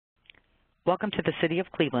Welcome to the City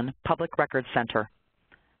of Cleveland Public Records Center.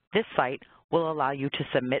 This site will allow you to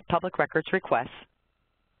submit public records requests,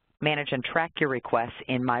 manage and track your requests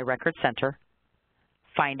in My Records Center,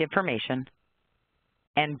 find information,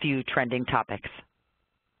 and view trending topics.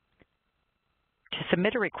 To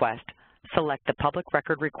submit a request, select the Public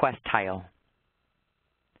Record Request tile.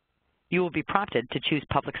 You will be prompted to choose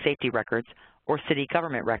Public Safety Records or City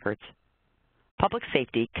Government Records. Public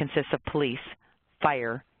safety consists of police,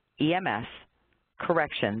 fire, EMS,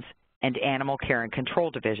 corrections, and animal care and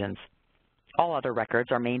control divisions. All other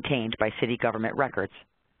records are maintained by City Government Records.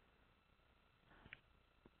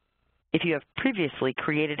 If you have previously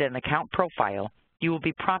created an account profile, you will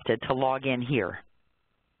be prompted to log in here.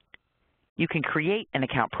 You can create an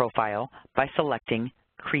account profile by selecting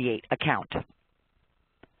Create Account.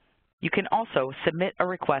 You can also submit a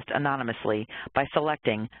request anonymously by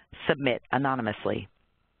selecting Submit Anonymously.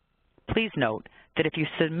 Please note that if you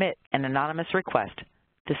submit an anonymous request,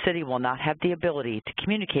 the City will not have the ability to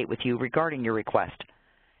communicate with you regarding your request.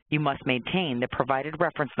 You must maintain the provided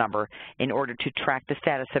reference number in order to track the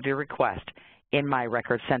status of your request in My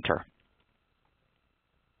Records Center.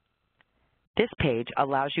 This page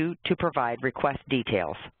allows you to provide request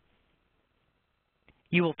details.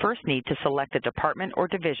 You will first need to select the department or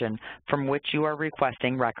division from which you are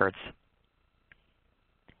requesting records.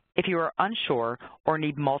 If you are unsure or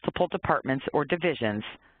need multiple departments or divisions,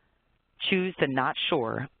 choose the Not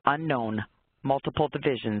Sure, Unknown, Multiple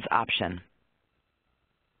Divisions option.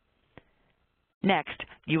 Next,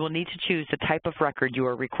 you will need to choose the type of record you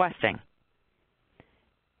are requesting.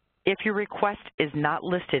 If your request is not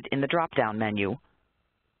listed in the drop-down menu,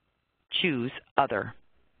 choose Other.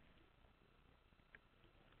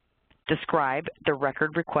 Describe the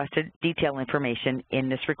record requested detail information in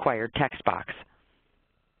this required text box.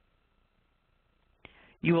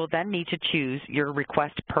 You will then need to choose your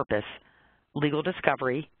request purpose, legal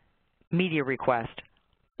discovery, media request,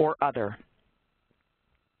 or other.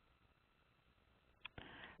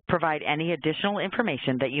 Provide any additional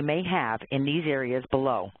information that you may have in these areas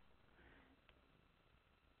below.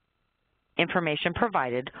 Information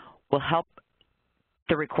provided will help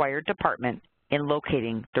the required department in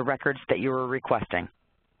locating the records that you are requesting.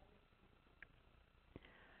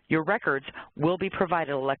 Your records will be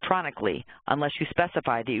provided electronically unless you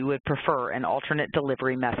specify that you would prefer an alternate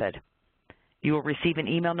delivery method. You will receive an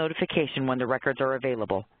email notification when the records are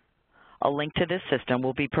available. A link to this system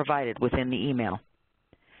will be provided within the email.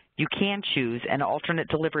 You can choose an alternate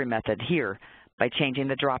delivery method here by changing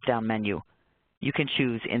the drop-down menu. You can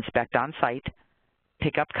choose Inspect on-site,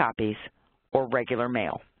 Pick up copies, or regular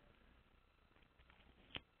mail.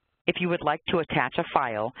 If you would like to attach a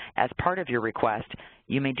file as part of your request,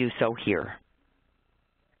 you may do so here.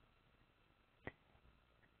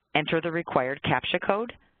 Enter the required CAPTCHA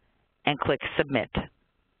code and click Submit.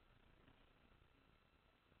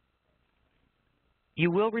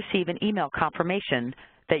 You will receive an email confirmation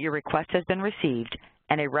that your request has been received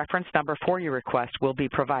and a reference number for your request will be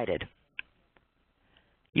provided.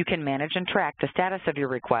 You can manage and track the status of your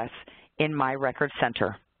requests in My Records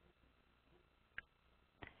Center.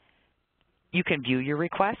 You can view your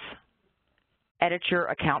requests, edit your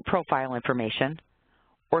account profile information,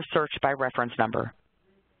 or search by reference number.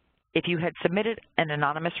 If you had submitted an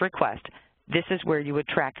anonymous request, this is where you would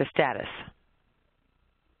track the status.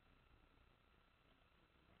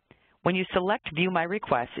 When you select View My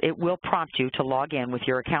Requests, it will prompt you to log in with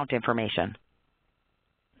your account information.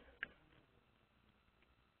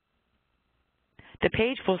 The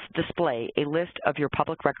page will display a list of your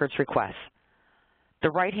public records requests. The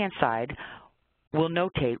right-hand side will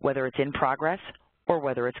notate whether it's in progress or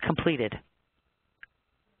whether it's completed.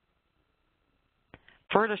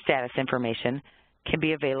 Further status information can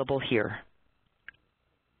be available here.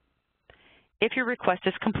 If your request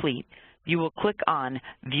is complete, you will click on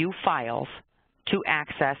View Files to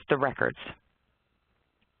access the records.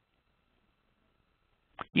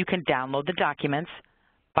 You can download the documents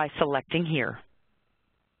by selecting here.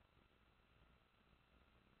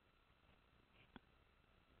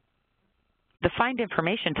 The Find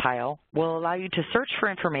Information tile will allow you to search for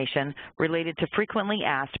information related to frequently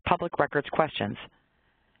asked public records questions.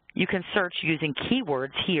 You can search using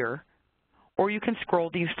keywords here, or you can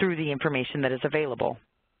scroll through the information that is available.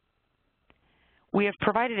 We have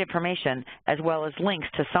provided information as well as links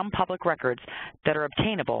to some public records that are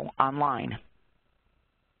obtainable online.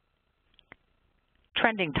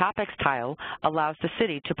 Trending Topics tile allows the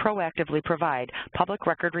City to proactively provide public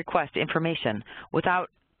record request information without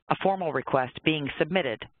a formal request being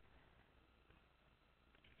submitted.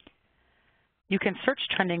 You can search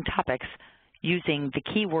trending topics using the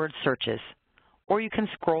keyword searches, or you can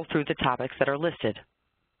scroll through the topics that are listed.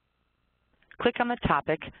 Click on the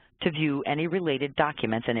topic to view any related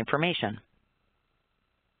documents and information.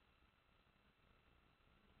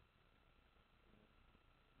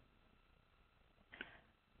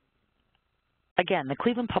 Again, the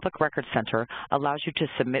Cleveland Public Records Center allows you to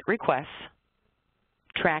submit requests,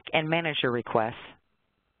 track and manage your requests,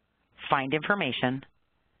 find information,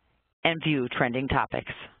 and view trending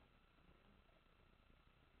topics.